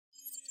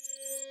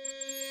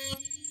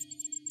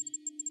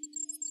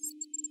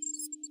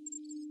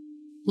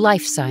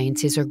Life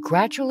sciences are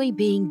gradually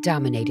being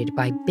dominated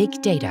by big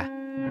data.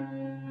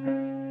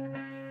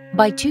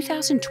 By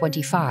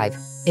 2025,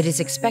 it is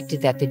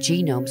expected that the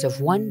genomes of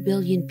 1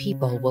 billion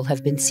people will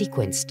have been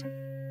sequenced.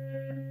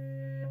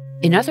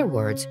 In other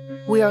words,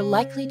 we are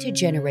likely to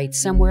generate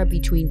somewhere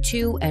between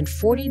 2 and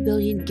 40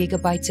 billion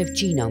gigabytes of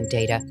genome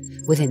data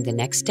within the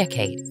next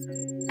decade.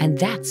 And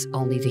that's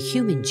only the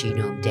human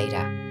genome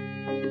data.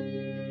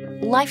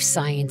 Life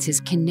sciences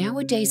can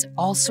nowadays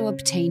also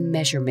obtain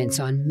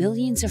measurements on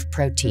millions of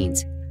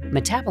proteins,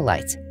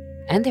 metabolites,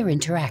 and their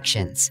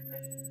interactions.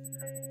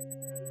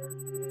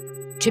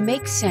 To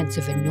make sense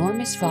of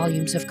enormous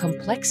volumes of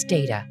complex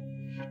data,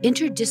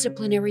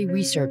 interdisciplinary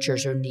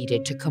researchers are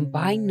needed to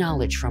combine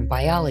knowledge from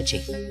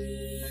biology,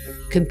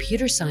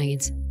 computer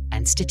science,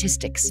 and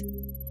statistics.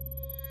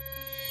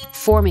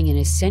 Forming an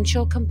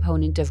essential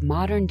component of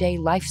modern-day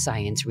life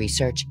science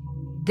research,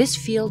 this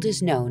field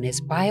is known as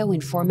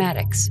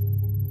bioinformatics.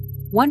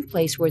 One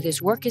place where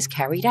this work is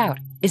carried out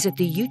is at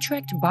the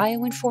Utrecht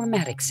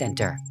Bioinformatics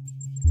Center.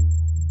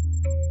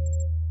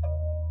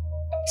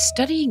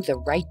 Studying the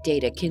right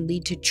data can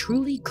lead to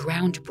truly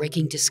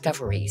groundbreaking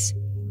discoveries.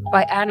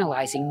 By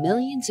analyzing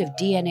millions of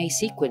DNA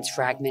sequence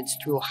fragments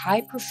through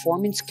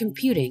high-performance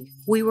computing,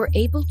 we were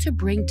able to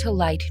bring to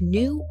light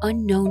new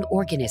unknown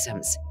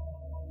organisms.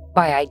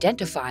 By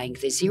identifying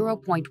the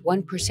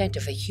 0.1%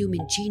 of a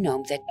human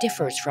genome that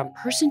differs from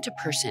person to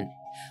person,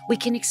 we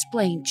can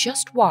explain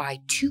just why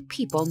two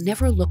people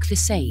never look the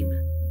same.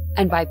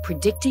 And by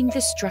predicting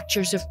the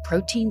structures of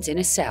proteins in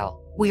a cell,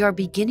 we are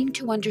beginning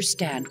to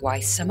understand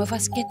why some of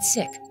us get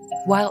sick,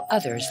 while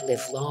others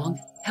live long,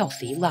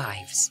 healthy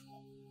lives.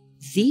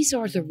 These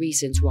are the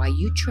reasons why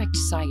Utrecht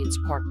Science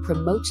Park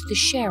promotes the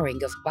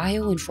sharing of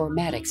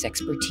bioinformatics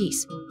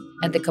expertise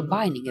and the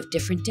combining of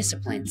different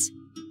disciplines.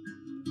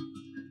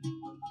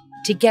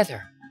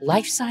 Together,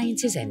 life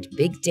sciences and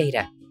big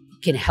data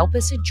can help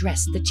us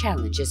address the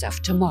challenges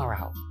of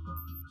tomorrow.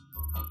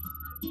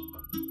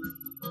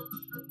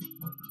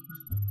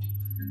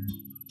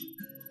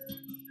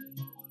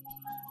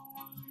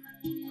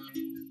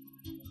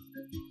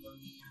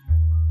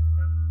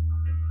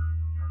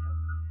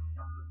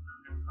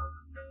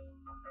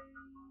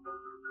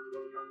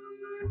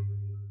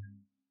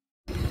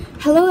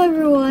 Hello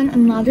everyone,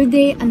 another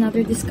day,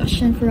 another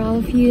discussion for all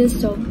of you.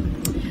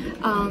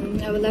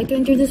 I would like to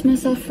introduce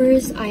myself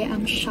first. I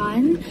am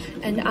Shan,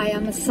 and I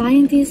am a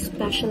scientist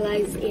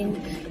specialized in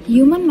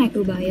human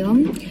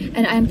microbiome,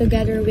 and I am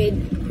together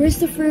with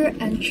Christopher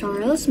and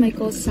Charles, my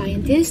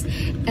co-scientists,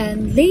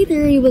 and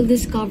later you will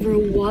discover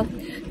what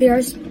they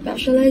are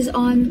specialized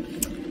on.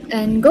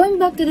 And going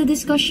back to the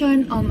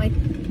discussion,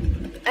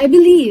 I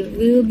believe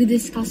we will be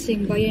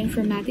discussing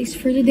bioinformatics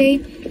for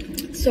today.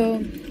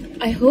 So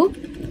I hope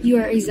you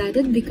are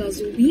excited,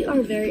 because we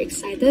are very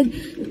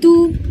excited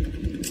to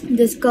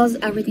discuss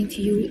everything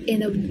to you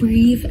in a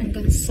brief and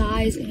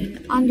concise and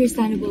an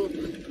understandable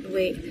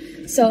way.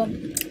 So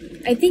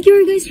I think you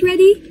are guys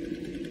ready?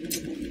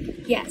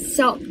 Yes,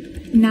 so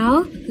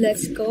now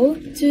let's go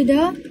to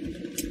the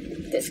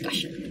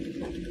discussion.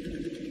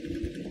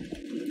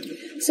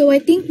 So I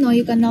think now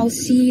you can now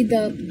see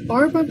the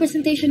PowerPoint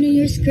presentation on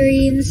your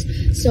screens.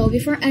 So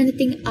before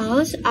anything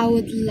else, I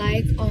would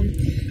like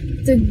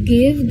to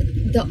give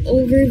the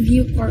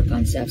overview core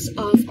concepts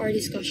of our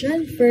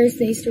discussion. First,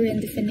 the history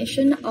and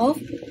definition of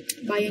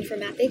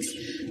bioinformatics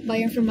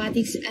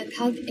and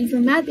health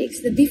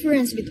informatics, the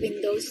difference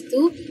between those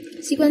two,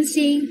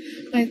 sequencing,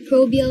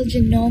 microbial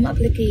genome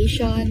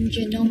application,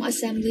 genome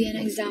assembly and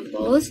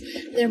examples,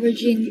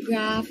 leveraging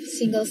graph,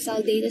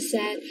 single-cell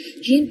dataset,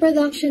 gene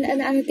production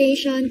and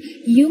annotation,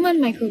 human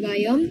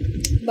microbiome,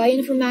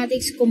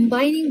 bioinformatics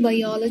combining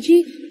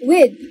biology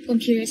with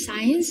computer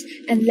science,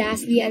 and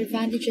lastly,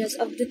 advantages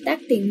of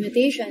detecting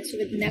mutations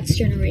with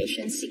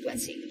next-generation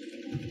sequencing.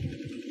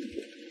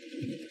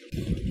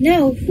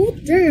 Now, who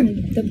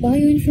termed the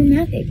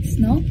bioinformatics,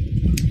 no?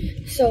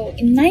 So,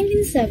 in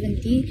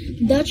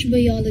 1970, Dutch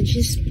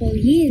biologists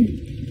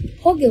Pauline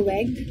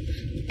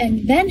Hogeweg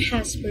and Ben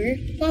Hasper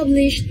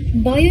published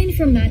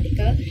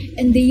Bioinformatica,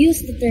 and they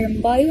used the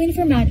term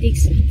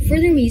bioinformatics for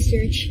the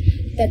research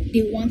that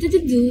they wanted to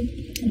do,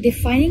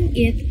 defining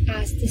it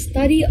as the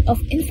study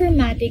of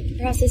informatic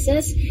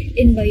processes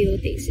in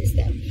biotic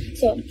system.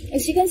 So,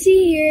 as you can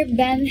see here,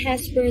 Ben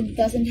Hasper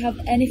doesn't have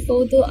any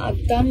photo.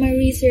 I've done my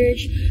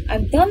research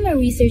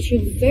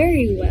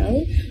very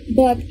well,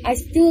 but I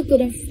still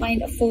couldn't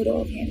find a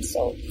photo of him.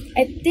 So,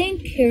 I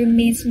think he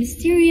remains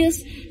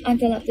mysterious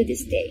until up to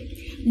this day.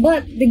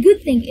 But the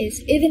good thing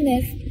is, even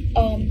if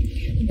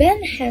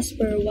Ben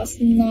Hasper was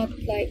not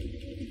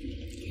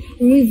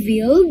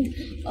revealed,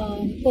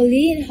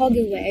 Pauline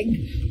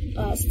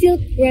Hogeweg still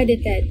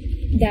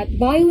credited that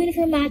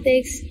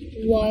bioinformatics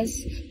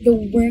was the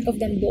work of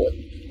them both.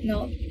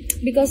 No,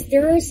 because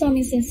there are some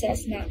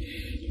instances na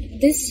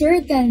this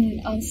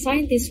certain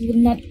scientists would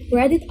not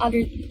credit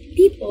other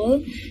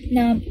people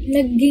na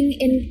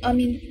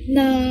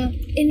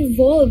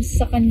involved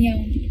sa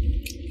kanyang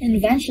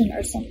invention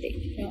or something.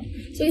 No?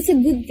 So it's a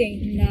good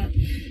thing na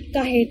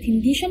kahit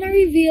hindi siya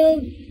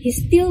na-reveal,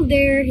 he's still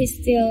there, he is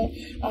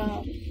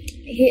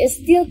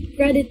still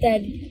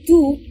credited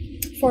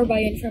for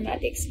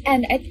bioinformatics.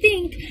 And I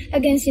think,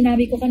 again,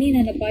 sinabi ko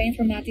kanina na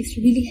bioinformatics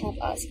really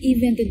help us,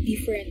 even the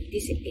different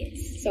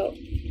disciplines. So,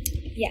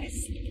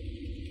 yes.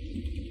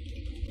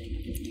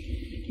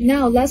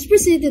 Now, let's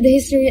proceed to the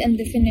history and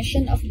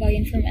definition of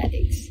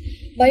bioinformatics.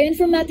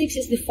 Bioinformatics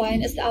is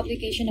defined as the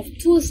application of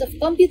tools of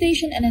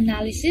computation and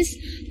analysis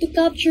to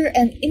capture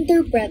and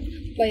interpret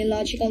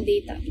biological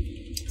data.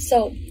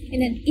 So,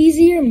 in an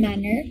easier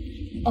manner,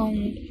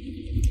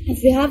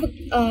 if we have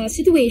a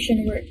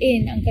situation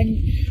wherein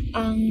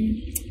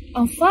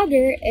ang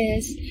father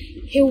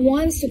he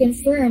wants to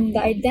confirm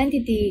the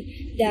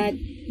identity that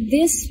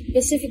this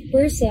specific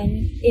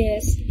person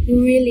is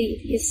really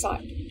his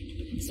son.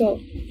 So,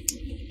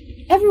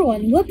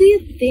 everyone, what do you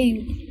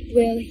think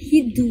will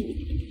he do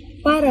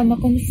para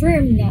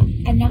ma-confirm na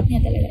anak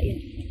niya talaga yun?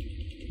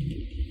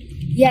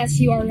 Yes,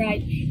 you are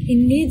right. He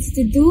needs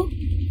to do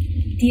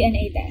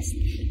DNA test.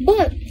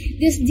 But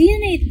this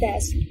DNA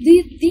test, do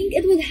you think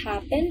it would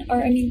happen?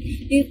 Or, do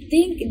you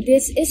think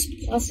this is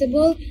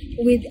possible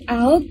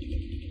without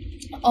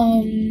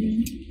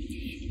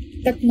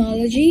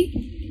technology?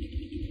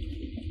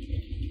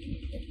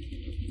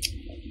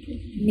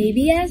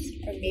 Maybe yes,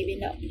 or maybe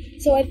no.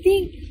 So I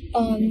think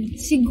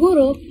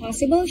siguro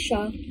possible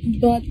siya,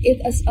 but it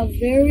is a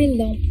very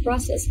long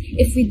process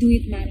if we do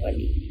it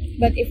manually.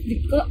 But if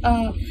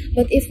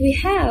we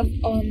have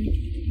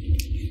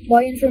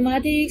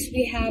bioinformatics,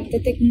 we have the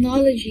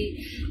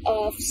technology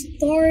of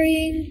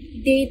storing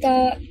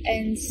data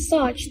and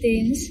such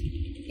things,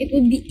 it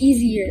would be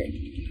easier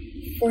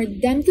for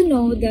them to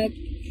know that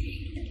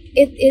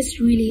it is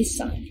really his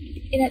son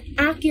in an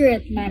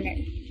accurate manner.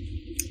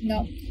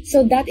 No,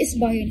 so that is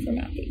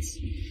bioinformatics.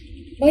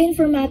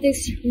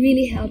 Bioinformatics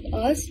really help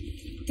us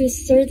to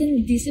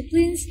certain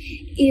disciplines,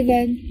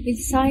 even with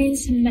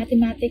science,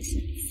 mathematics,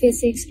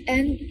 physics,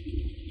 and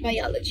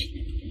biology.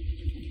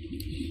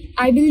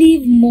 I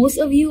believe most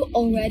of you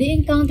already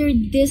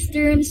encountered these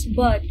terms,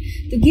 but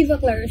to give a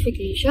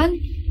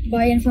clarification,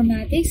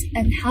 bioinformatics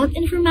and health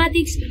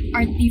informatics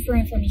are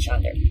different from each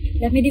other.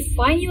 Let me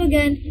define you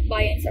again,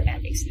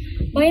 bioinformatics.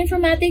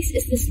 Bioinformatics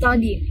is the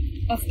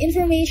study of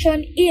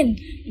information in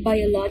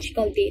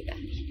biological data,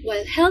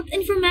 while health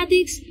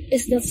informatics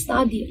is the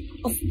study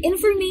of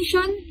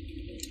information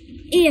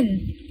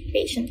in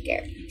patient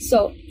care.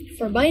 So,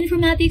 for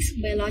bioinformatics,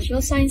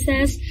 biological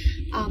sciences,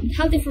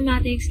 health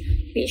informatics,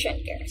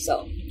 patient care.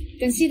 So, you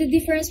can see the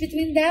difference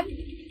between them?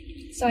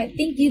 So, I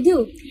think you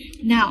do.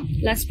 Now,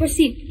 let's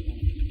proceed.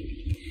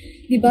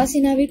 Diba,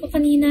 sinabi ko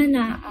kanina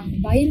na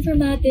ang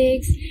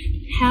bioinformatics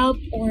help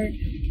or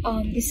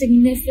is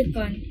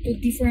significant to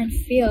different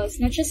fields,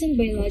 not just in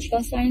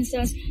biological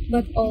sciences,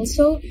 but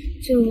also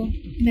to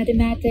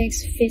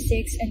mathematics,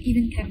 physics, and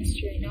even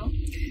chemistry,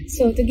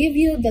 So, to give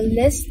you the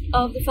list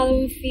of the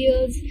following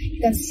fields,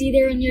 you can see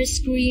there on your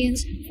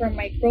screens, from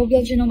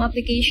microbial genome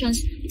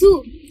applications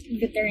to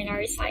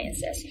veterinary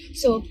sciences.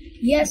 So,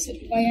 yes,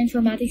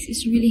 bioinformatics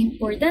is really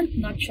important,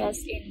 not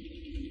just in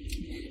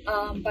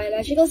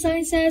biological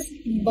sciences,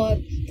 but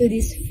to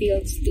these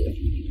fields too.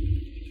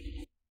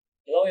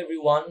 Hello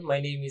everyone, my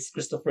name is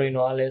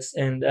Inojales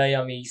and I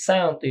am a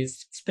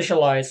scientist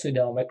specialized with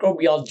the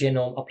microbial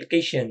genome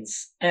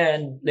applications,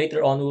 and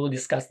later on we will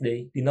discuss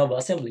the de novo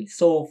assembly.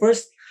 So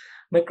first,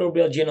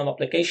 microbial genome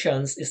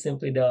applications is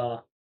simply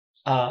the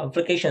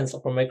applications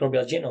of a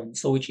microbial genome,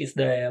 so which is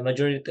the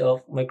majority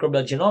of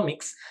microbial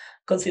genomics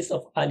consists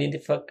of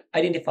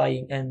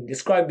identifying and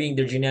describing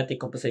their genetic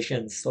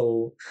compositions.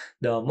 So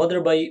the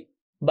modern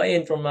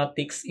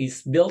bioinformatics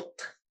is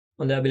built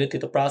on the ability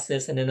to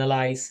process and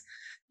analyze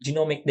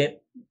genomic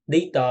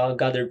data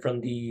gathered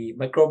from the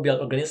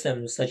microbial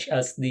organisms, such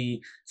as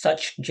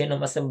such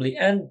genome assembly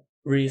and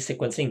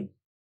resequencing.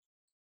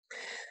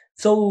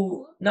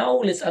 So now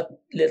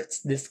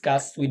let's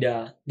discuss with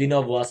the de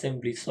novo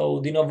assembly. So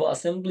de novo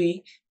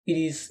assembly, it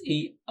is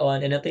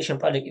an annotation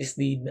project. Is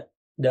the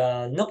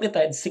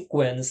nucleotide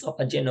sequence of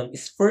a genome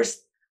is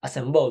first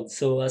assembled.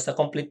 So as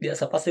completely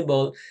as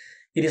possible,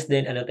 it is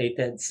then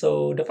annotated.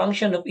 So the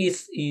function of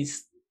is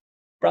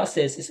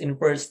process is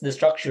inverse the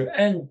structure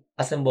and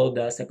assemble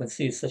the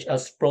sequences, such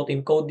as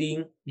protein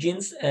coding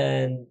genes,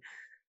 and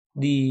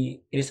it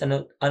is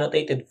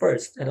annotated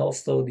first, and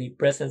also the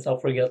presence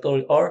of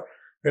regulatory or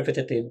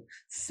repetitive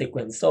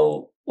sequence.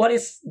 So what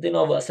is de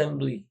novo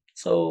assembly?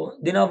 So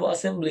de novo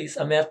assembly is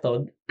a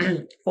method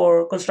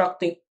for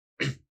constructing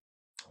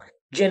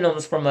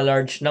genomes from a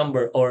large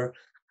number or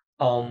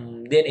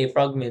DNA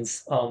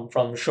fragments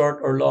from short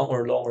or long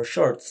or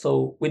short.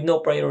 So with no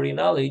priori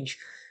knowledge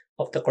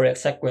of the correct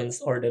sequence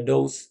or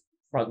those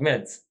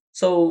fragments.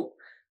 So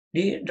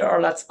there are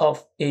lots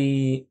of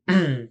the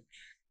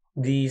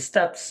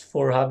steps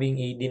for having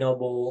a de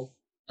novo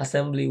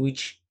assembly,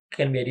 which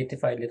can be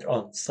identified later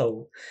on.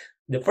 So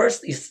the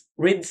first is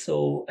reads.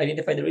 So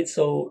identify the reads.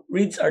 So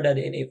reads are the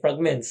DNA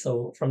fragments.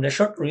 So from the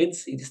short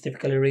reads, it is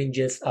typically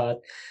ranges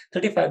at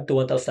 35 to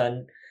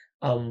 1000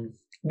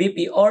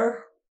 BP,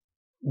 or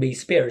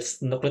base pairs,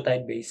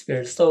 nucleotide base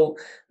pairs. So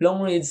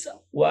long reads,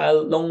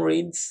 while long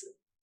reads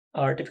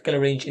our typical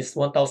range is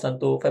 1,000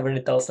 to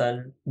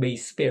 500,000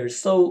 base pairs.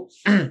 So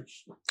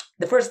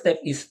the first step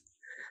is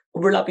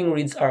overlapping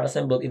reads are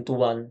assembled into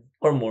one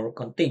or more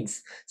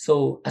contigs.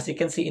 So as you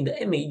can see in the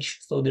image,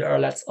 so there are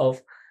lots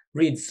of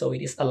reads. So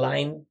it is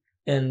aligned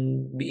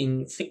and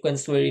being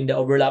sequenced wherein the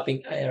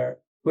overlapping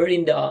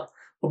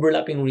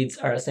reads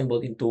are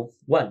assembled into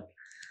one.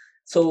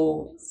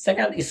 So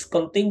second is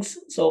contigs.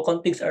 So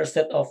contigs are a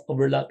set of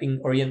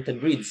overlapping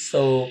oriented reads.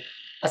 So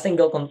a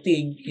single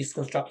contig is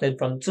constructed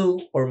from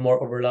two or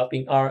more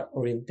overlapping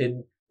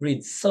R-oriented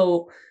reads.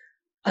 So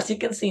as you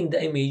can see in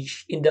the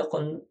image, in the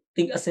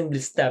contig assembly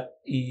step,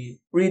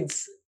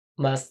 reads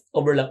must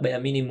overlap by a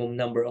minimum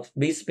number of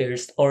base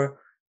pairs or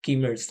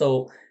chimeras.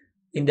 So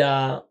in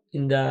the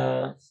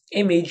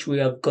image, we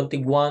have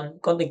contig 1,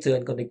 contig 2,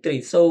 and contig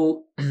 3.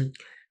 So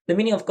the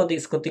meaning of contig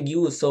is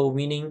contiguous, so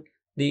meaning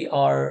they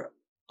are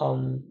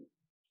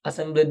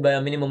assembled by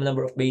a minimum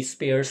number of base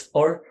pairs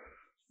or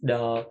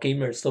the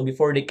chimeras. So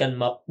before they can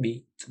map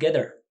be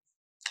together.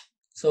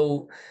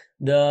 So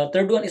the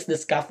third one is the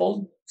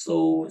scaffold.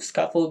 So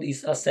scaffold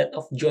is a set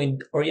of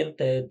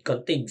joint-oriented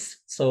contigs.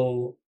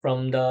 So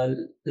from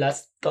the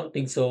last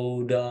contig,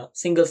 so the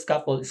single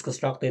scaffold is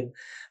constructed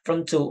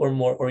from two or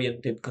more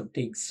oriented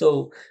contigs.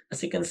 So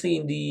as you can see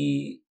in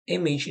the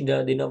image in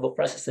the de novo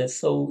processes,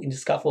 so in the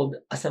scaffold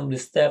assembly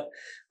step,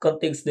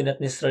 contigs do not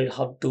necessarily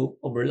have to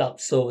overlap.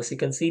 So as you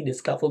can see, the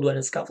scaffold 1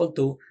 and scaffold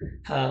 2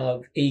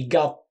 have a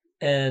gap,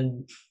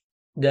 and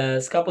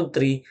the scaffold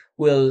 3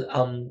 will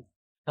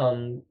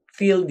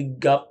fill the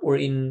gap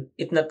wherein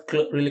it not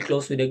really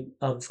close with the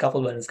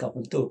scaffold 1 and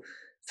scaffold 2.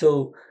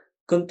 So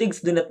contigs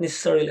do not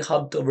necessarily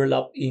have to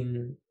overlap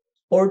in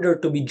order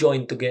to be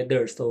joined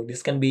together. So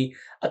this can be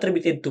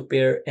attributed to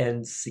pair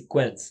and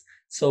sequence.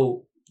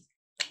 So,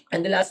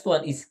 and the last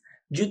one is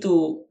due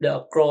to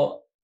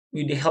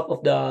with the help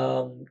of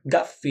the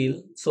gap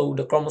fill, so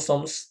the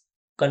chromosomes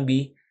can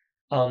be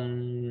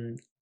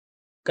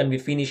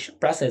finished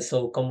process.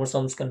 So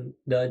chromosomes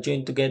the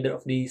join together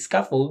of the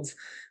scaffolds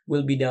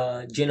will be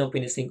the genome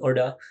finishing or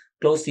the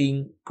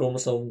closing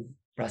chromosome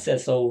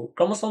process. So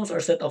chromosomes are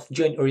set of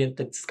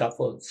joint-oriented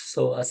scaffolds.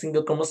 So a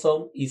single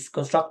chromosome is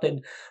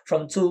constructed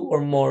from two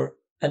or more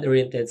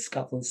unoriented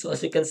scaffolds. So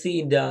as you can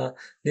see in the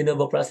de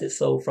novo process,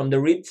 so from the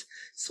reads,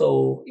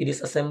 so it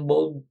is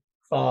assembled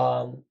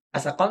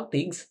as a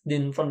contigs.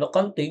 Then from the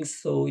contigs,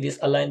 so it is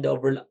aligned,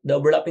 the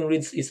overlapping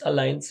reads is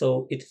aligned,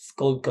 so it's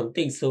called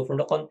contigs. So from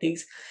the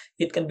contigs,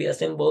 it can be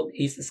assembled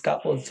as a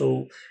scaffold.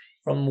 So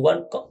from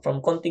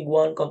contig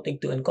 1,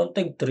 contig 2, and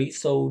contig 3,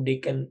 so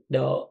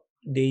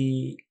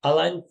they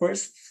align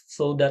first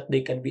so that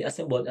they can be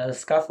assembled as a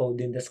scaffold.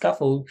 Then the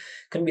scaffold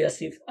can be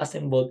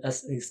assembled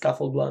as a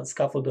scaffold 1,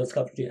 scaffold 2,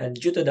 scaffold 3. And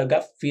due to the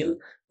gap fill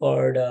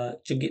or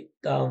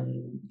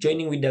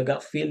joining with the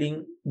gap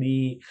filling,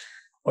 the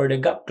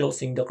gap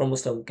closing, the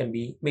chromosome can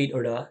be made,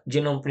 or the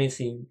genome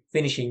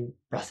finishing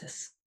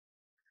process.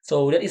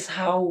 So that is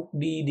how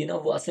the de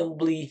novo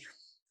assembly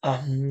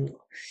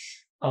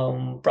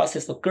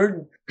process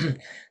occurred.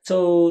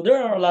 So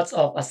there are lots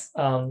of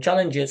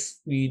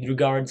challenges with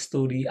regards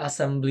to the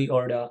assembly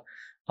or the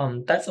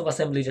types of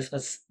assembly, just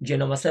as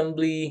genome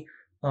assembly,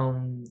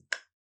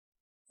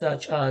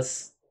 such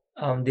as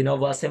de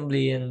novo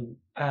assembly, and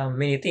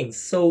many things.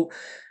 So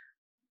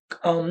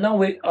now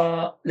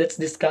let's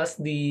discuss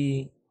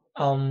the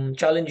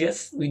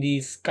challenges with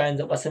these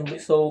kinds of assembly.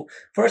 So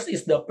first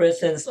is the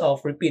presence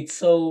of repeats.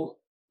 So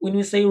when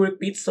we say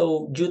repeat,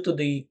 so due to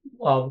the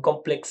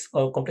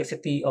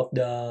complexity of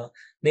the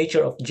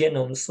nature of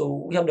genomes,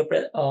 so we have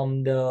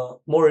the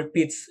more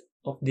repeats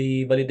of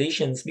the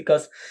validations,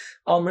 because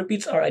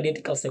repeats are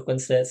identical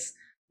sequences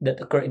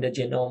that occur in the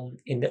genome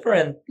in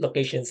different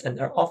locations and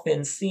are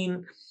often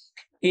seen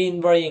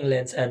in varying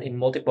lengths and in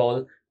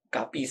multiple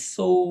copies.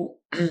 So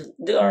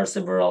there are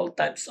several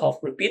types of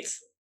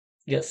repeats,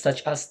 just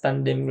such as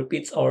tandem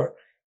repeats or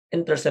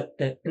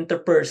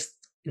interspersed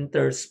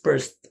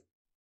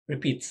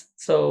repeats.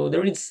 So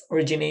the reads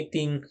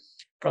originating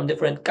from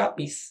different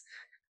copies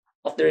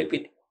of the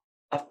repeat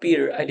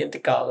appear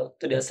identical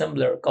to the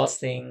assembler,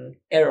 causing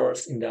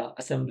errors in the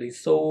assembly.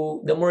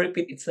 So the more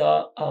repeat it's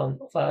of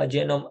a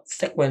genome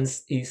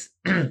sequence is,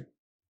 the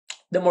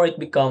more it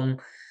become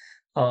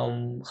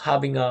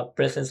having a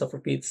presence of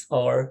repeats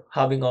or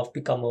having a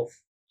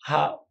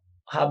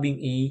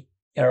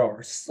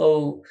errors.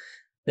 So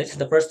that's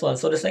the first one.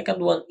 So the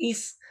second one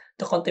is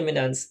the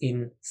contaminants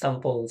in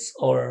samples,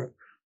 or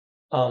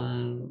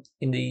in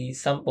the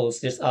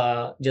samples, there's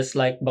just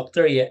like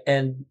bacteria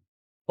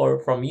or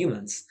from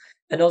humans,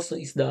 and also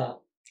is the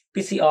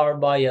PCR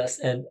bias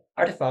and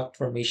artifact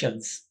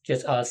formations,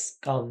 just as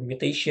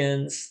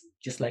mutations,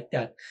 just like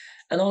that.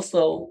 And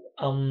also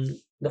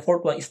the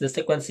fourth one is the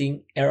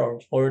sequencing error,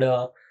 or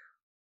the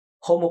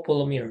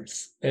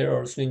homopolymers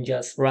errors when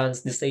just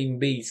runs the same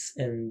base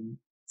and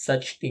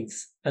such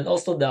things. And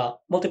also the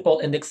multiple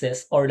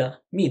indexes, or the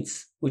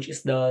MIDs, which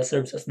is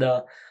serves as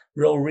the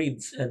row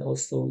reads, and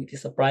also it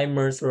is a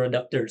primers or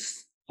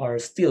adapters are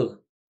still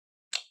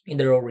in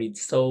the raw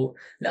reads. So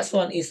last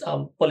one is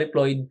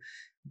polyploid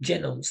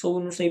genome. So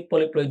when we say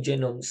polyploid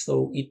genome,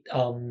 so it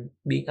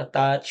being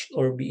attached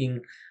or being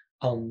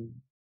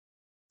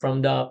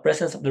from the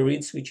presence of the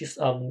reads, which is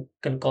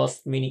can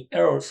cause many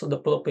errors. So the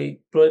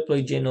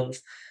polyploid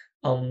genomes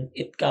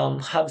it can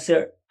have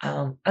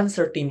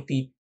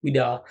uncertainty with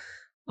the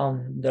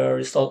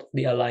result of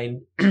the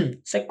aligned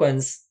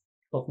sequence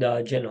of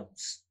the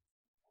genomes.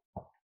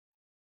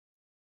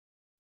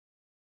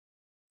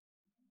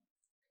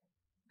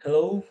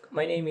 Hello,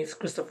 my name is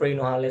Christopher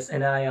Inojales,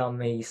 and I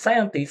am a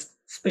scientist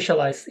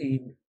specialized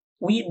in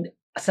with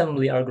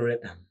assembly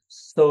algorithms.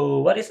 So,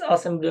 what is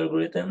assembly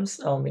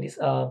algorithms? It is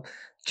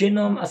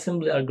genome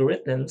assembly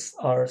algorithms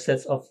are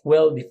sets of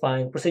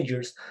well-defined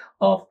procedures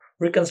of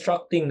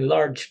reconstructing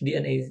large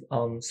DNA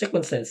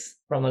sequences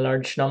from a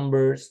large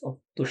numbers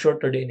to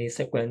shorter DNA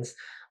sequence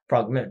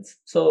fragments.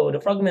 So,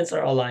 the fragments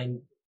are aligned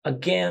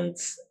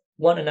against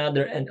one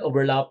another, and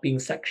overlapping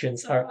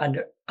sections are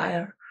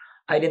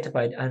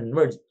identified and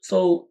merged.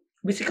 So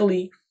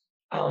basically,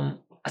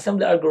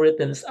 assembly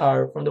algorithms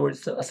are from the word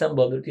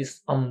assemble. It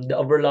is the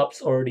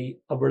overlaps or the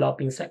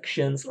overlapping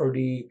sections or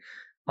the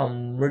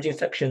merging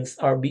sections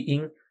are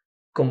being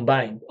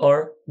combined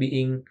or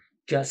being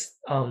just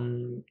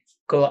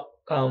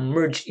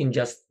merged in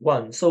just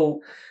one.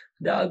 So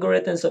the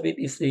algorithms of it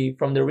is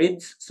from the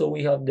reads. So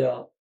we have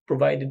the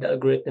provided the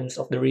algorithms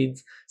of the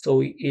reads.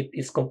 So it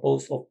is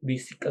composed of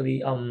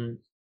basically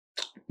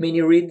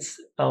many reads,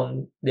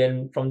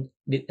 then from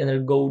the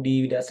undergo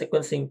the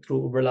sequencing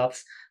through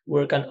overlaps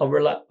where can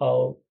overlap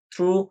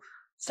through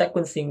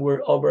sequencing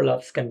where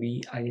overlaps can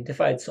be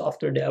identified. So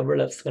after the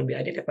overlaps can be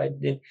identified,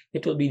 then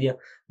it will be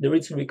the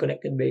reads will be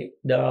connected by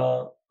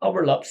the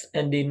overlaps,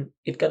 and then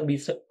it can be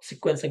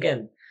sequenced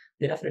again.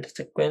 Then after the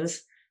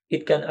sequence,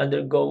 it will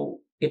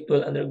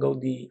undergo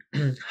the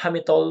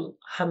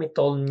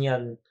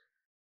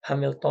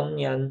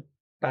Hamiltonian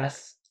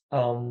path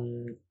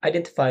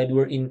identified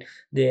wherein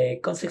the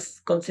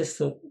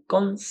consensus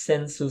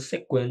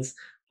sequence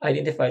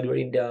identified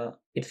wherein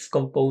it's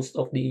composed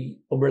of the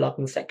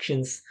overlapping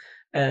sections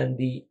and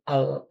the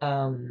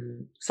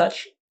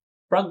such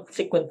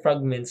sequence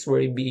fragments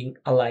were being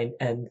aligned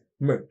and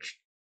merged.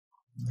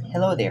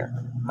 Hello there,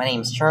 my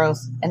name is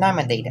Charles, and I'm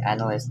a data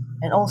analyst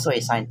and also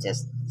a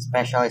scientist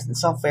specialized in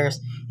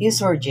softwares used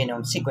for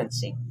genome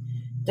sequencing.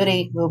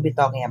 Today, we'll be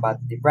talking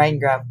about the brine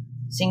graph,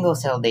 single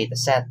cell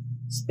dataset,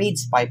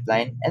 Spades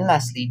pipeline, and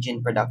lastly,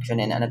 gene production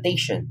and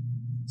annotation.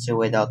 So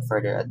without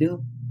further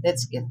ado,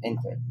 let's get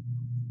into it.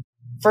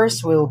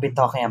 First, we'll be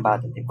talking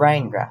about the de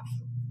Bruijn graph.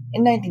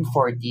 In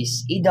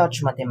 1940s, a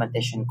Dutch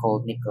mathematician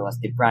called Nicolas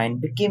de Bruijn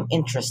became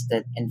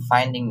interested in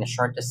finding the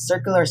shortest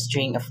circular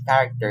string of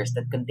characters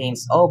that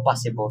contains all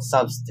possible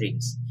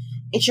substrings,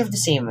 each of the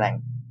same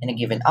length, in a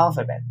given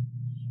alphabet.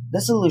 The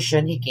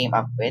solution he came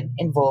up with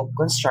involved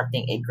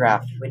constructing a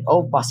graph with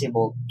all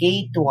possible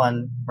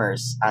k-to-1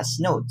 mers as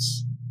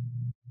nodes.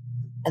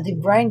 A de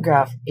Bruijn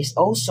graph is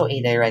also a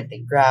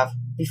directed graph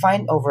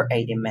defined over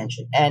a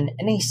dimension n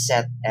and a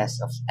set S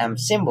of m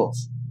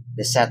symbols.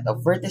 The set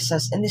of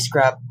vertices in this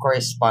graph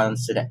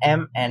corresponds to the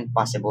mn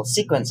possible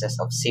sequences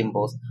of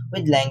symbols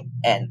with length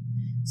n.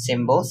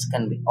 Symbols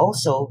can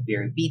also be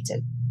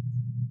repeated.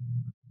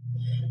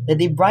 The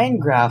de Bruijn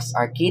graphs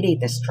are key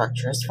data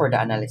structures for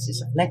the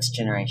analysis of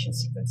next-generation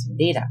sequencing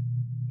data.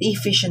 They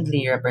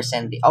efficiently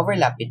represent the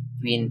overlap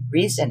between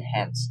reads and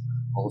hence,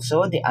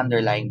 also the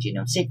underlying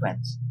genome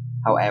sequence.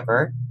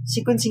 However,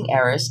 sequencing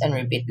errors and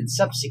repeated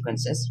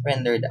subsequences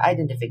render the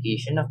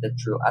identification of the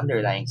true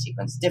underlying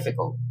sequence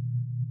difficult.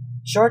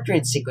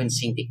 Short-read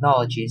sequencing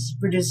technologies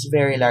produce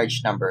very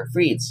large number of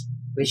reads,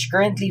 which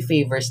currently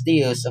favors the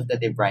use of the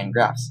de Bruijn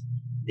graphs.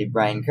 De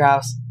Bruijn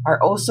graphs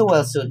are also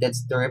well suited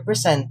to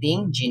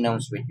representing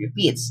genomes with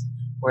repeats,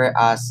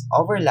 whereas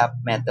overlap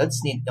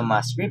methods need to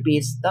mask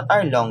repeats that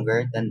are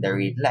longer than the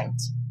read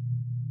length.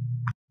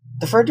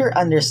 To further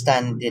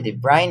understand the de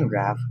Bruijn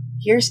graph,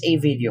 here's a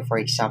video, for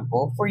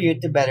example, for you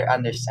to better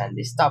understand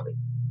this topic.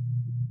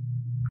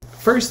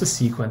 First, the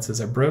sequences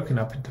are broken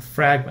up into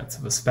fragments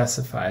of a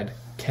specified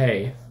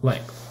k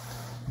length.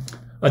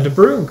 A de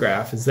Bruijn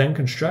graph is then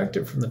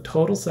constructed from the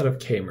total set of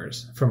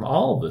k-mers from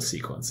all of the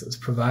sequences,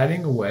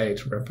 providing a way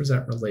to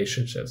represent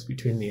relationships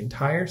between the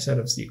entire set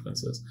of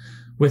sequences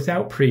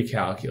without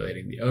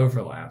pre-calculating the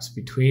overlaps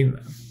between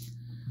them.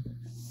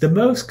 The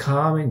most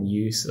common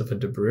use of a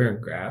de Bruijn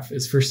graph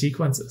is for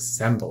sequence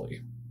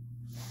assembly,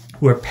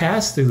 where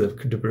paths through the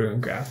de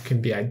Bruijn graph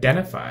can be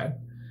identified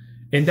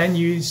and then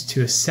used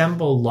to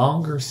assemble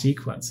longer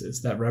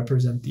sequences that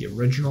represent the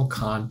original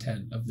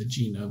content of the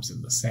genomes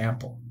in the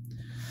sample.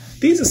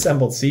 These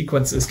assembled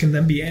sequences can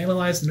then be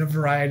analyzed in a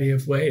variety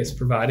of ways,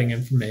 providing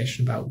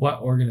information about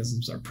what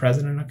organisms are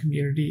present in a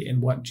community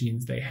and what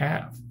genes they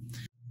have.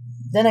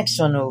 The next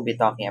one we'll be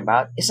talking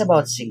about is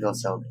about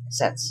single-cell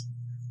datasets.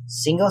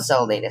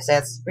 Single-cell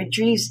datasets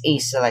retrieves a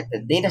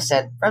selected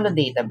dataset from the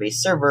database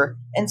server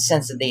and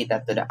sends the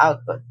data to the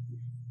output.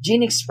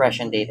 Gene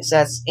expression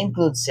datasets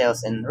include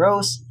cells in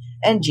rows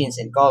and genes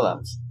in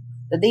columns.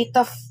 The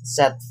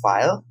dataset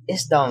file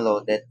is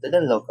downloaded to the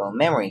local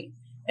memory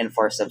and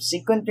for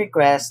subsequent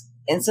requests,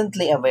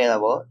 instantly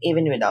available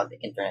even without the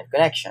internet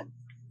connection.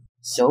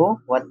 So,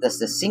 what does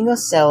the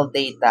single-cell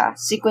data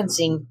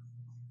sequencing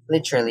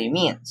literally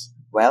means?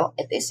 Well,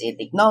 it is a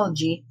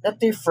technology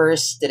that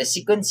refers to the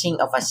sequencing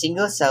of a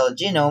single-cell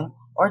genome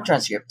or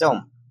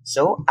transcriptome,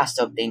 so as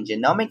to obtain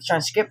genomic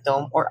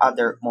transcriptome or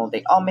other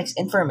multi-omics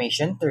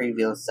information to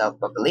reveal cell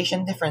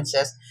population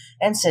differences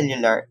and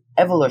cellular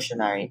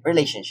evolutionary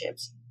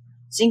relationships.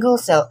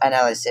 Single-cell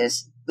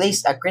analysis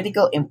plays a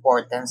critical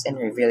importance in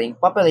revealing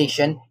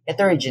population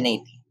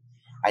heterogeneity,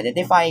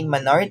 identifying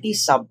minority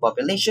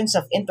subpopulations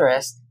of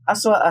interest,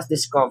 as well as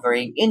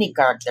discovering unique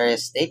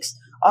characteristics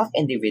of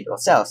individual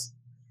cells.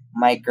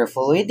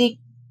 Microfluidic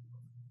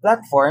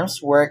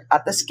platforms work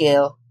at a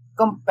scale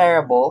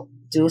comparable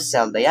to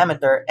cell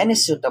diameter and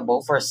is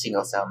suitable for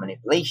single-cell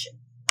manipulation.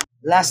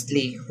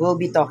 Lastly, we'll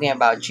be talking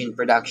about gene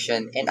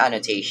production and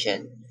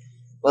annotation.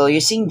 While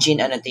using gene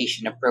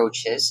annotation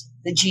approaches,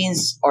 the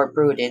genes or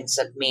proteins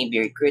that may be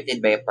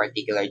recruited by a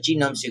particular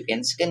genome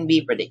sequence can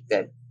be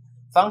predicted.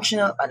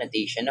 Functional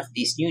annotation of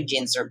these new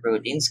genes or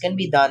proteins can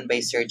be done by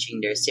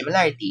searching their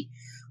similarity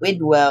with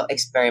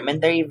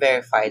experimentally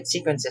verified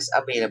sequences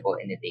available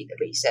in the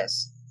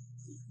databases.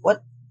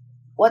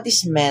 What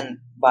is meant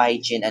by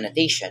gene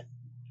annotation?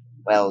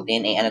 Well,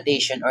 DNA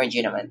annotation or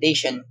genome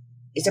annotation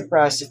is a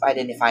process of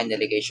identifying the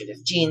location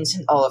of genes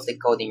in all of the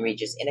coding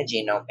regions in a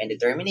genome and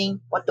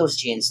determining what those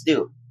genes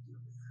do.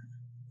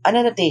 An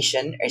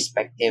annotation,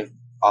 irrespective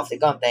of the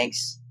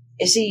context,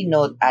 is a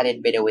note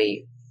added by the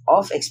way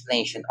of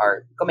explanation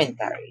or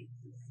commentary.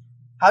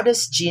 How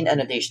does gene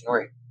annotation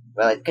work?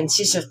 Well, it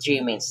consists of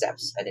three main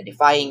steps: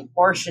 identifying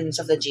portions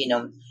of the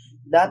genome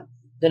that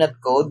do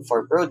not code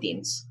for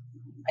proteins,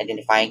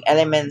 identifying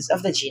elements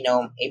of the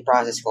genome, a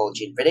process called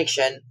gene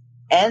prediction,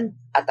 and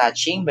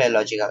attaching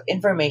biological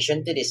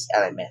information to these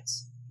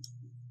elements.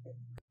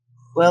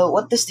 Well,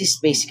 what does this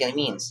basically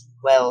mean?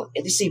 Well,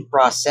 it is a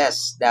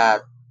process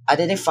that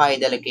identifies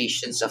the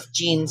locations of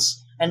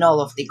genes and all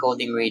of the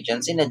coding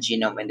regions in a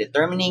genome and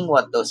determining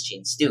what those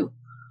genes do.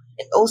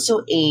 It's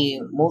also a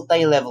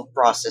multi-level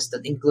process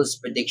that includes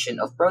prediction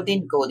of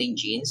protein coding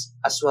genes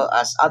as well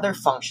as other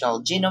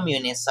functional genome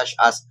units such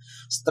as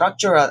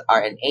structural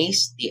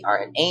RNAs,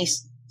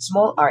 tRNAs,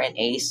 small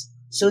RNAs,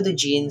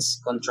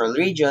 pseudogenes, control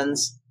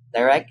regions,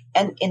 direct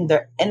and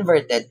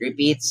inverted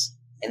repeats,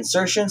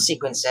 insertion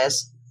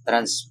sequences,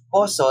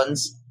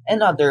 transposons,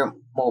 and other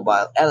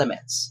mobile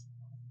elements.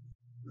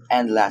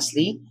 And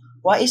lastly,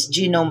 why is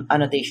genome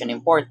annotation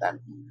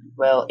important?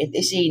 Well, it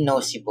is a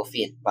no simple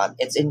feat, but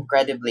it's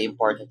incredibly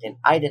important in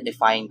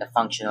identifying the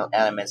functional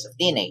elements of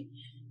DNA.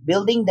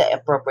 Building the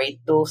appropriate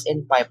tools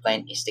and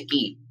pipeline is the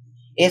key.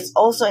 It's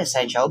also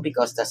essential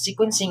because the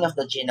sequencing of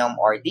the genome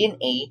or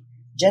DNA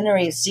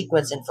generates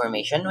sequence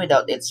information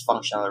without its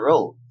functional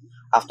role.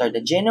 After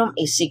the genome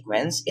is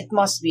sequenced, it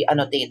must be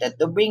annotated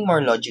to bring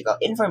more logical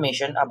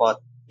information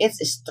about its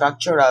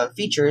structural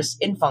features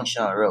and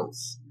functional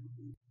roles.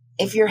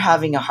 If you're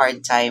having a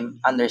hard time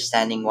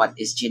understanding what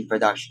is gene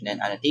production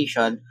and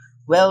annotation,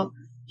 well,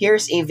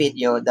 here's a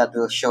video that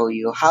will show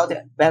you how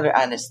to better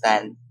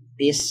understand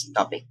this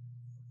topic.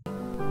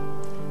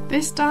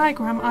 This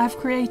diagram I've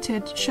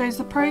created shows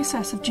the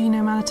process of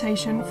genome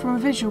annotation from a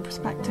visual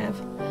perspective.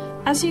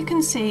 As you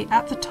can see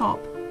at the top,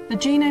 the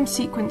genome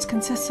sequence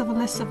consists of a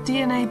list of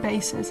DNA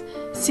bases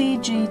C,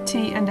 G,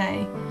 T, and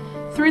A.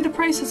 Through the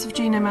process of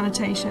genome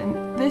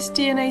annotation, this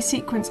DNA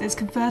sequence is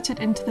converted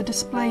into the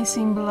display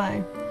seen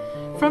below.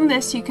 From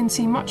this you can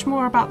see much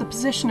more about the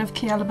position of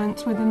key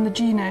elements within the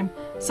genome,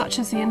 such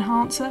as the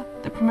enhancer,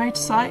 the promoter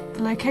site,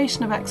 the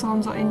location of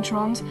exons or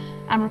introns,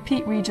 and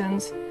repeat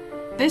regions.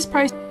 This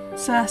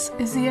process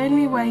is the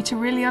only way to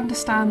really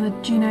understand the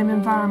genome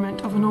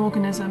environment of an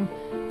organism,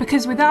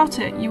 because without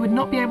it you would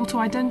not be able to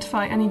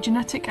identify any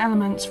genetic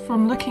elements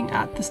from looking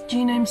at the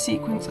genome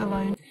sequence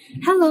alone.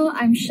 Hello,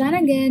 I'm Shan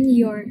again,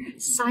 your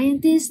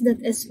scientist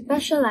that is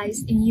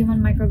specialized in human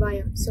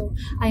microbiome. So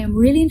I am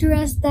really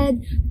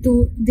interested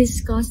to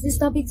discuss this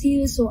topic to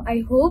you. So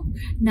I hope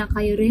na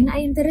kayo rin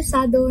ay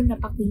interesado na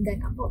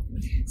pakinggan ako.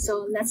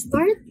 So let's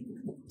start.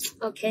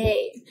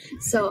 Okay,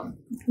 so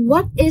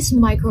what is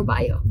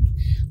microbiome?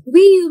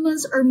 We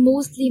humans are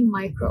mostly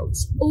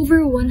microbes,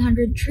 over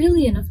 100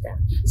 trillion of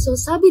them. So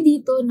sabi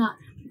dito na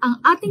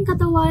ang ating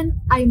katawan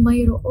ay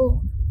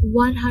mayroong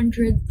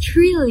 100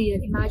 trillion,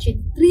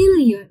 imagine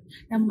trillion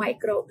ng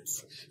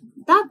microbes.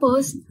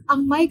 Tapos,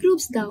 ang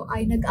microbes daw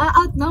ay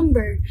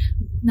nag-outnumber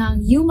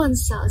ng human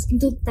cells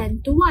into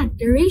 10 to 1.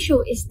 The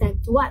ratio is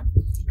 10 to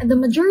 1. And the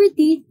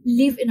majority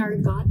live in our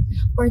gut,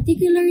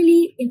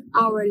 particularly in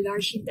our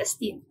large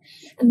intestine.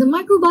 And the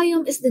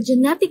microbiome is the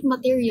genetic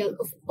material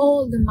of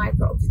all the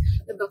microbes,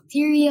 the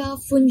bacteria,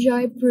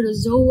 fungi,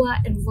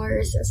 protozoa, and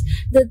viruses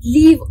that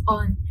live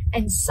on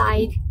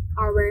inside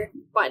our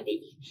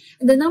body.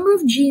 And the number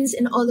of genes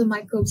in all the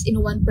microbes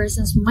in one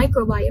person's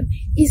microbiome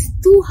is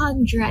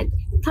 200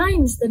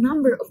 times the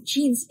number of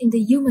genes in the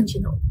human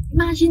genome.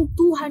 Imagine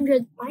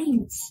 200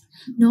 times,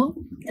 no?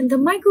 And the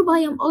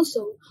microbiome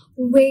also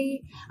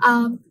weigh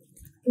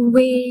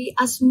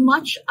as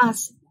much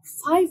as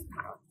 5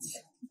 pounds.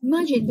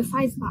 Imagine the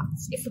 5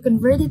 pounds. If you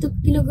convert it to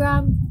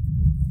kilogram,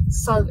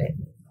 solve it.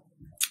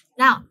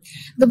 Now,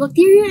 the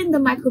bacteria in the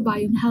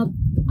microbiome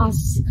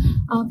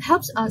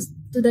helps us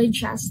to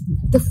digest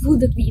the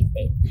food that we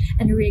intake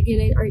and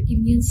regulate our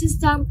immune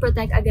system,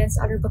 protect against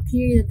other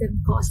bacteria that can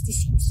cause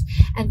disease,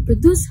 and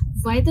produce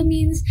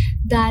vitamins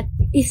that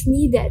is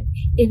needed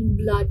in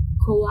blood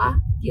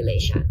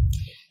coagulation.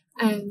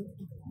 And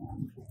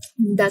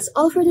that's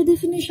all for the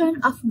definition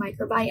of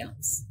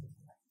microbiomes.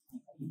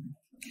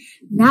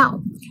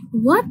 Now,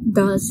 what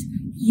does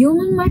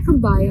human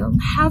microbiome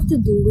have to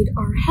do with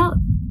our health?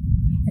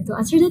 And to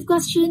answer that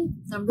question,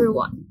 number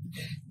 1,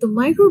 the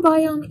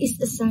microbiome is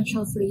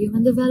essential for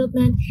human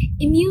development,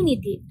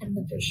 immunity, and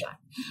nutrition.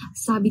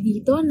 Sabi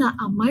dito na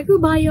ang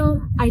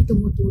microbiome ay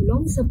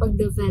tumutulong sa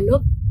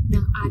pag-develop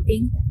ng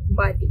ating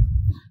body.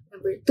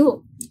 Number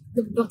 2,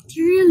 the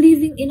bacteria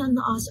living in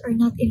us are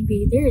not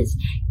invaders,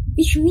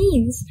 which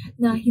means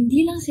na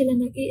hindi lang sila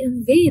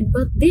nag-i-invade,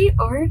 but they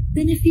are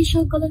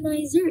beneficial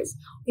colonizers,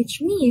 which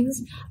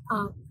means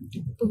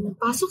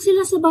pumapasok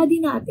sila sa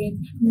body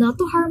natin not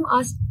to harm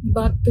us,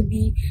 but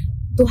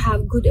to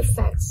have good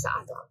effects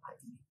sa ating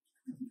body.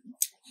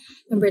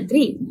 Number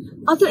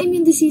 3,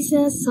 autoimmune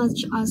diseases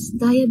such as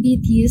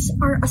diabetes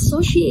are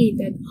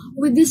associated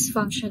with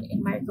dysfunction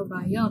in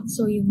microbiome.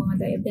 So, yung mga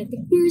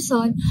diabetic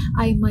person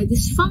ay may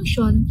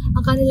dysfunction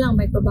ang kanilang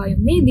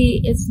microbiome.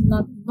 Maybe it's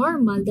not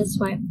normal, that's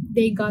why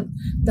they got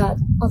that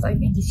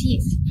autoimmune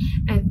disease.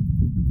 And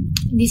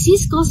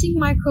disease-causing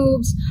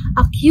microbes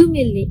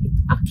accumulate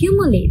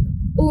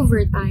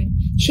over time,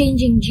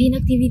 changing gene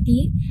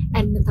activity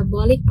and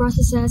metabolic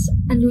processes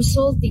and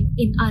resulting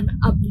in an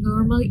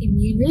abnormal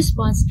immune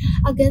response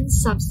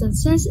against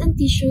substances and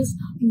tissues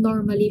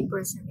normally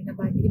present in the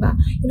body. Diba?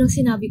 Yun ang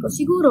sinabi ko.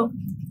 Siguro,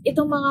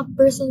 itong mga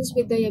persons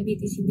with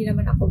diabetes, hindi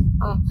naman ako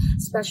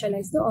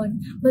specialized doon,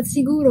 but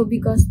siguro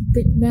because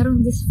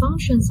merong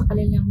dysfunction sa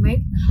kanilang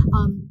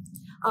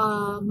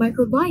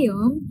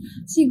microbiome,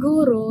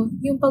 siguro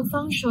yung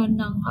pag-function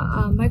ng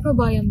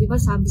microbiome, di ba,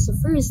 sabi sa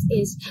first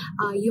is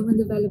human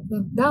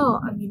development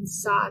daw,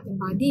 sa ating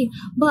body.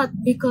 But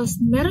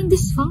because merong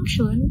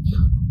dysfunction,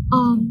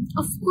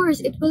 of course,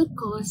 it will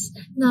cause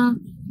na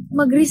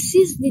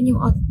mag-resist din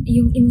yung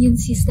immune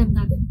system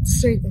natin to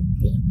certain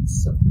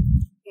things. So,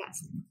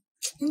 yes.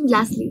 And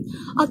lastly,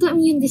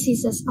 autoimmune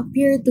diseases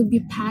appear to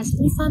be passed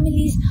in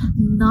families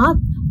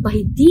not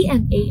by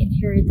DNA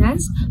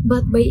inheritance,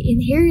 but by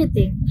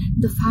inheriting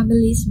the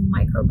family's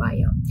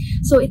microbiome.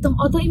 So, itong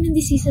autoimmune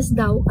diseases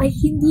daw ay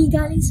hindi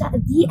galing sa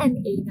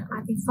DNA ng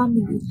ating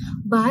family,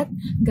 but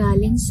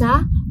galing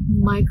sa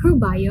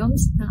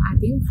microbiomes ng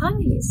ating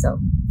family.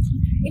 So,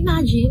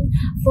 imagine,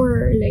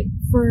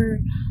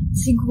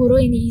 siguro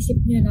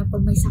iniisip nyo na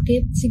pag may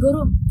sakit,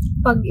 siguro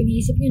pag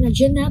iniisip nyo na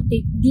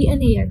genetic,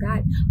 DNA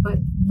agad.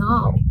 But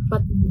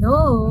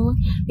no,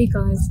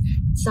 because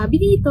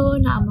sabi dito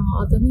na ang mga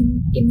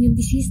autoimmune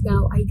disease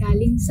daw ay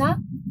galing sa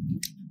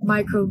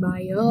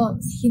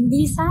microbiomes,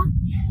 hindi sa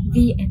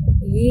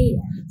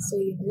DNA. So,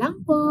 yun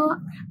lang po.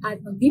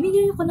 At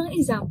magbibigay ako ng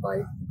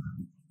example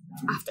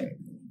after.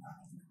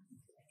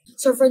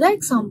 So, for the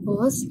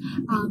examples,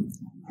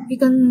 we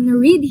can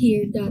read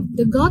here that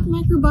the gut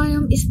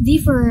microbiome is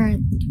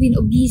different between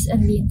obese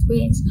and lean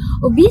twins.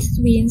 Obese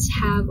twins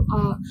have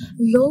a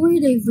lower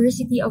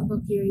diversity of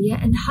bacteria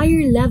and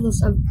higher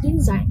levels of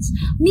enzymes,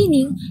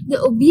 meaning the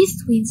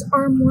obese twins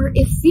are more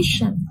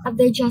efficient at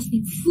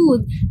digesting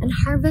food and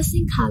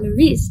harvesting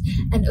calories.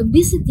 And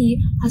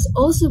obesity has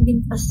also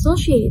been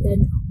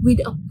associated with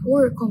a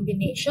poor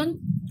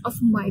combination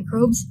of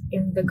microbes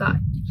in the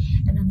gut.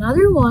 And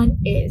another one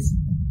is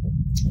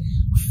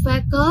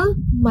fecal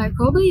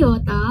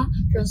microbiota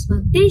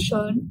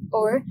transplantation,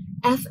 or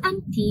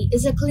FMT,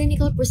 is a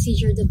clinical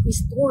procedure that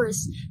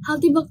restores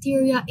healthy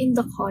bacteria in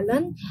the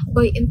colon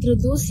by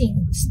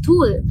introducing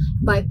stool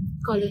by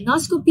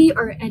colonoscopy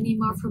or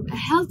enema from a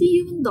healthy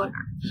human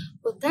donor.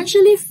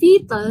 Potentially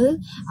fetal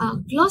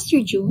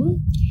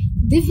Clostridium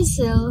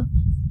difficile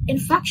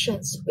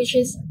infections, which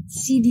is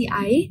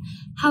CDI,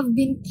 have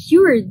been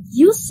cured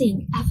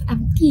using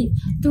FMT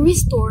to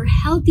restore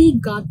healthy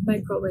gut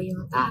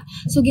microbiota.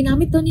 So,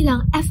 ginamit to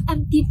nilang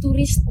FMT to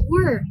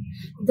restore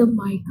the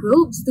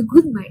microbes, the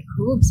good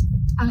microbes.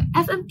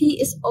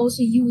 FMT is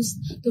also used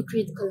to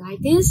treat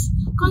colitis,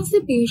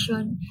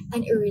 constipation,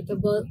 and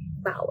irritable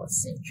bowel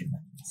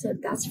syndrome. So,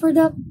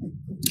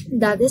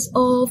 that is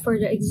all for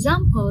the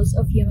examples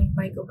of human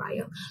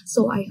microbiome.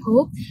 So, I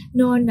hope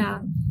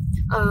na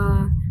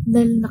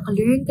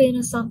naka-learn kayo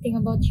ng something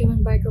about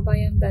human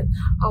microbiome, that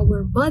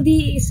our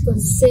body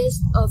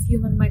consists of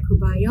human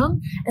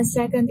microbiome, and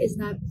second is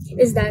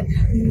that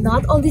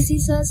not all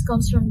diseases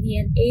comes from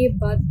DNA,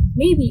 but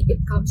maybe it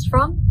comes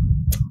from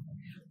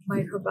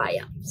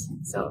microbiomes.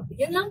 So,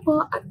 yun lang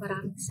po at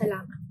maraming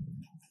salamat.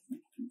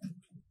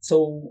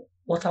 So,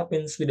 what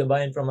happens with the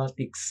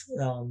bioinformatics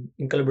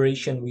in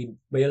collaboration with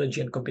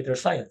biology and computer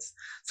science?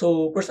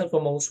 So, first and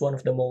foremost, one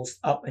of the most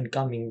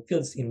up-and-coming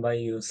fields in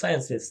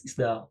biosciences is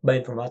the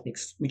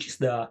bioinformatics, which is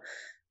the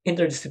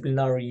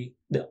interdisciplinary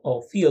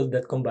field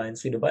that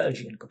combines with the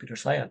biology and computer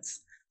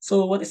science.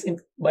 So, what is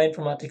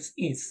bioinformatics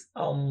is?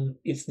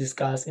 It's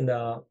discussed in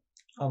the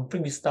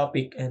previous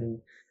topic,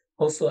 and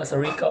also as a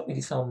recap, it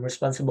is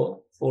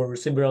responsible for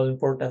several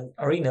important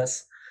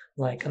arenas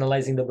like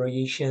analyzing the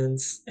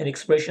variations and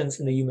expressions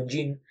in the human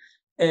gene,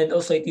 and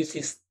also it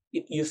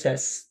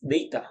uses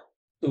data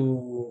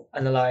to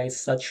analyze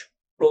such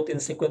protein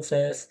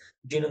sequences,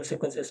 genome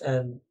sequences,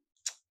 and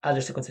other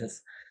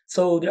sequences.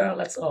 So there are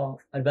lots of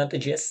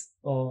advantages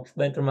of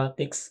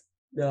bioinformatics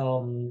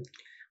um,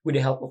 with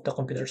the help of the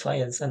computer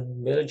science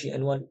and biology,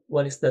 and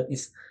one is that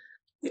is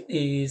it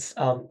is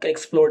can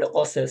explore the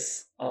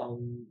causes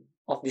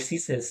of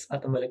diseases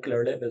at a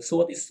molecular level.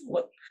 So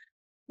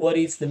what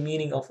is the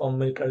meaning of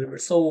molecular level?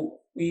 So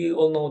we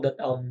all know that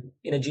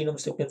in a genome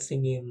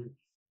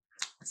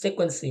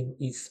sequencing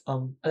is a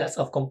lot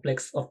of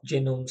complex of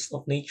genomes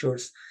of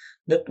natures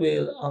that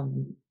will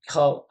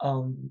have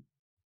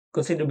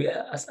considered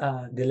as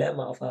a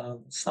dilemma of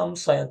some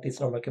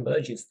scientists or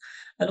microbiologists,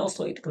 and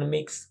also it can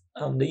makes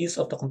the use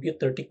of the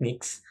computer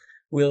techniques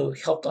will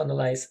help to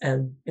analyze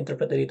and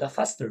interpret the data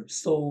faster.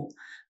 So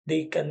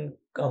they can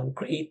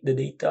create the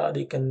data,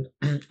 they can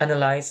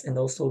analyze, and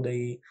also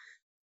they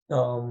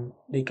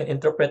can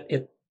interpret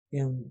it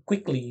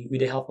quickly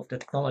with the help of the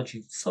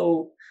technology.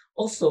 So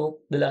also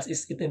the last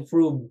is it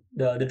improved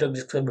the drug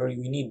discovery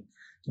we need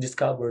to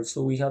discover.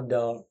 So we have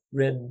the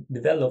red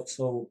developed,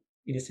 so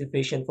it is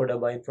efficient for the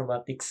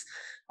bioinformatics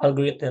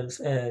algorithms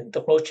and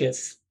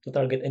approaches to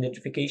target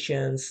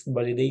identifications,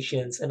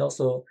 validations, and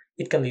also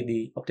it can lead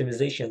the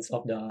optimizations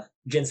of the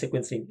gene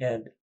sequencing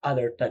and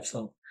other types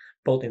of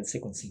protein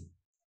sequencing.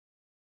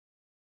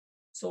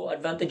 So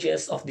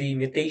advantages of the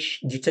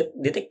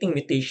detecting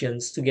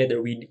mutations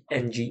together with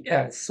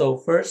NGS. So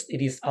first,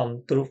 it is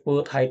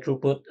throughput, high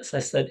throughput, as I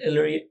said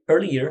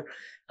earlier,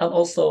 and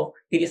also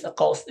it is a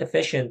cost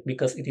efficient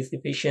because it is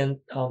efficient.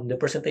 The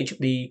percentage of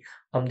the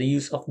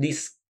use of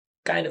this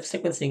kind of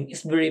sequencing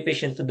is very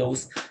efficient to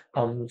those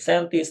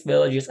scientists,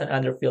 biologists, and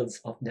other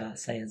fields of the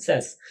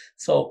sciences.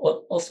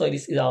 So also it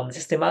is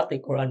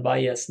systematic or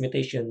unbiased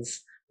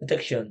mutations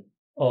detection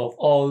of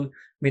all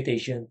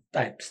mutation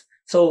types.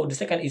 So the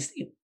second is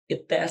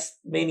it tests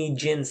many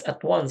genes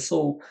at once.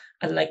 So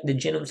unlike the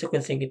genome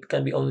sequencing, it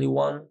can be only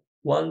one,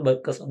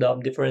 but because of the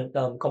different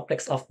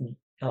complex of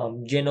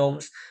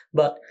genomes.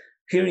 But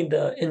here in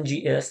the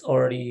NGS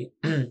or the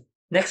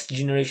next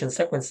generation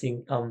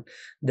sequencing,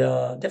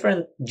 the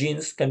different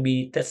genes can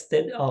be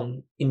tested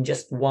in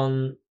just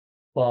one.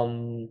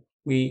 When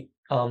we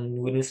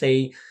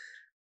say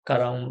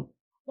karang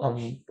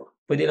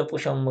pwede lang po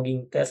siyang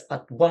maging test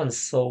at once.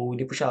 So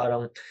hindi po siya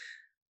karang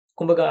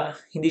kumbaga,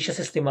 hindi siya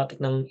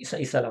systematic ng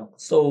isa-isa lang.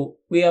 So,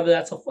 we have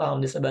lots of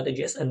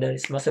disadvantages, and there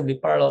is massively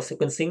parallel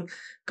sequencing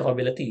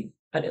capability.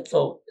 And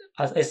also,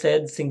 as I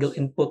said, single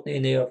input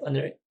DNA of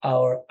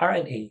our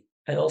RNA.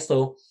 And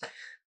also,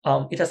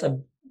 it has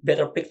a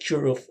better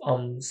picture of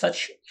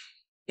such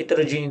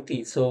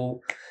heterogeneity.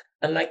 So,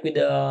 unlike with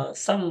the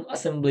some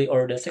assembly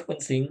or the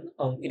sequencing,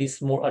 it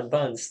is more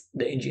advanced.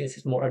 The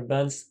NGS is more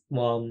advanced,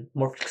 more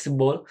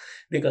flexible,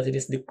 because it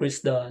is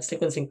decreased the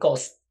sequencing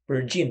cost per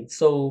gene.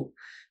 So,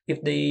 if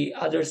the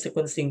other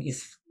sequencing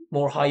is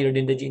more higher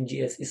than the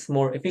NGS, is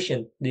more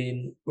efficient,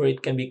 then where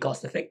it can be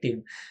cost effective,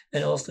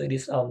 and also it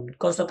is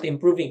constantly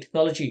improving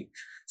technology.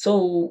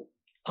 So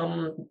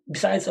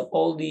besides of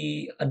all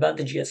the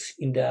advantages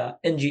in the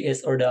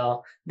NGS or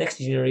the next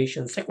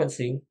generation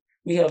sequencing,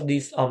 we have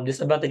these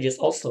disadvantages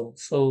also.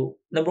 So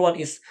number one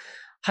is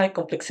high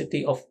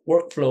complexity of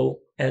workflow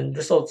and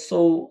results.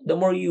 So the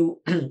more you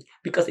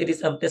because it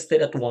is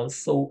tested at once,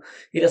 so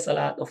it has a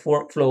lot of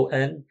workflow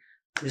and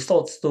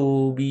results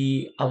to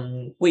be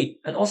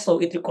weighed, and also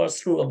it requires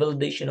through a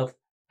validation of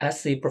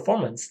assay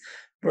performance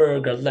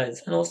per guidelines,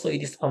 and also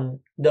it is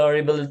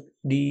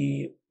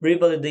the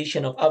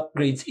revalidation of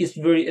upgrades is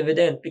very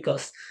evident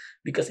because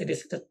it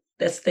is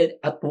tested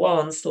at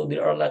once. So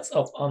there are lots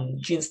of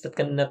genes that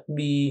cannot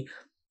be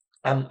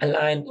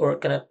aligned or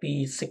cannot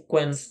be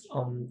sequenced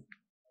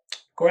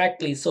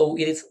correctly. So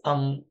it is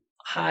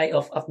high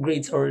of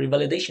upgrades or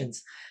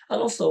revalidations,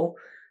 and also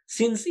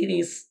since it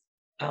is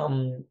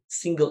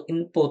single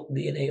input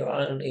DNA or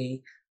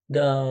RNA,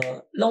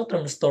 the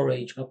long-term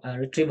storage of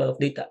retrieval of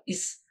data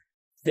is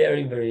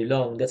very, very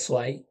long. That's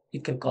why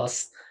it can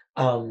cause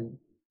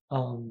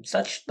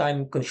such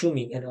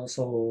time-consuming and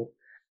also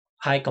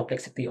high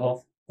complexity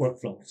of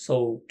workflow.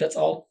 So that's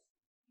all.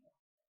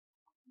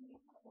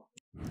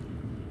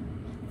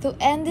 To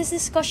end this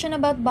discussion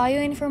about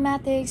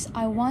bioinformatics,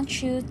 I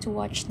want you to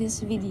watch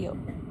this video.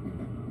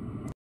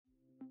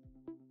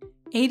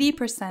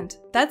 80%.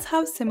 That's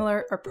how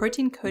similar our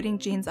protein coding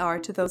genes are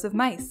to those of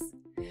mice.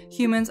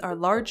 Humans are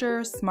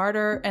larger,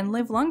 smarter, and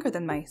live longer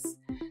than mice,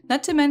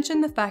 not to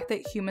mention the fact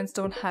that humans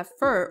don't have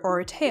fur or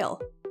a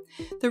tail.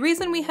 The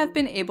reason we have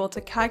been able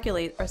to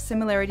calculate our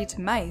similarity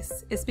to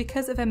mice is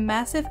because of a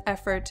massive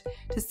effort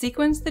to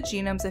sequence the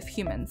genomes of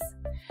humans,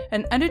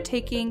 an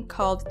undertaking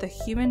called the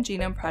Human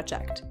Genome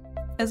Project,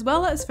 as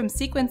well as from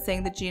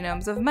sequencing the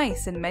genomes of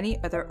mice and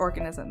many other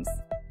organisms.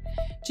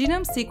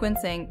 Genome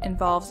sequencing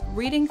involves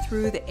reading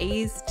through the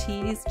A's,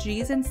 T's,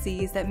 G's, and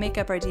C's that make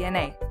up our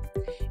DNA,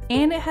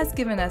 and it has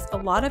given us a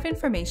lot of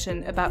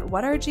information about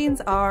what our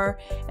genes are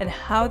and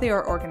how they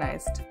are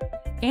organized.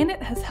 And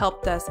it has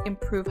helped us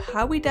improve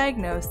how we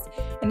diagnose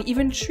and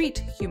even treat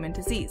human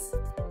disease.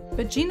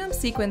 But genome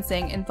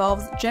sequencing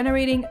involves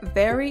generating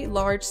very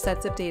large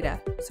sets of data,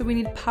 so we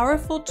need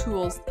powerful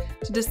tools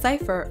to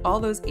decipher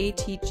all those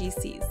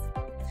ATGCs.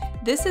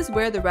 This is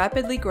where the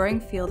rapidly growing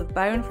field of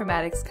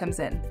bioinformatics comes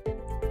in.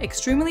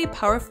 Extremely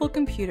powerful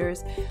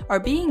computers are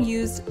being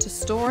used to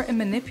store and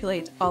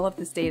manipulate all of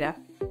this data.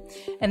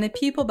 And the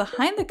people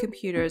behind the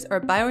computers are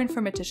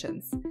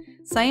bioinformaticians,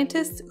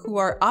 scientists who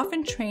are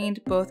often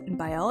trained both in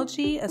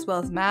biology as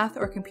well as math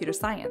or computer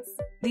science.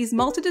 These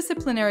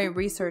multidisciplinary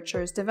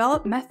researchers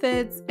develop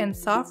methods and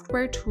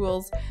software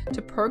tools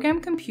to program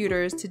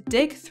computers to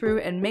dig through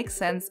and make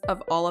sense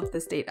of all of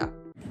this data.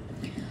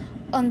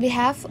 On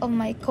behalf of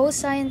my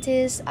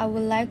co-scientists, I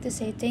would like to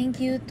say thank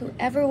you to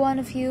every one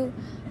of you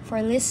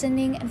for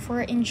listening and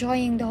for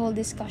enjoying the whole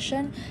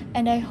discussion,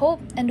 and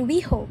we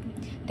hope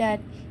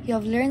that you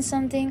have learned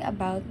something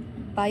about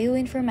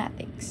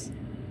bioinformatics.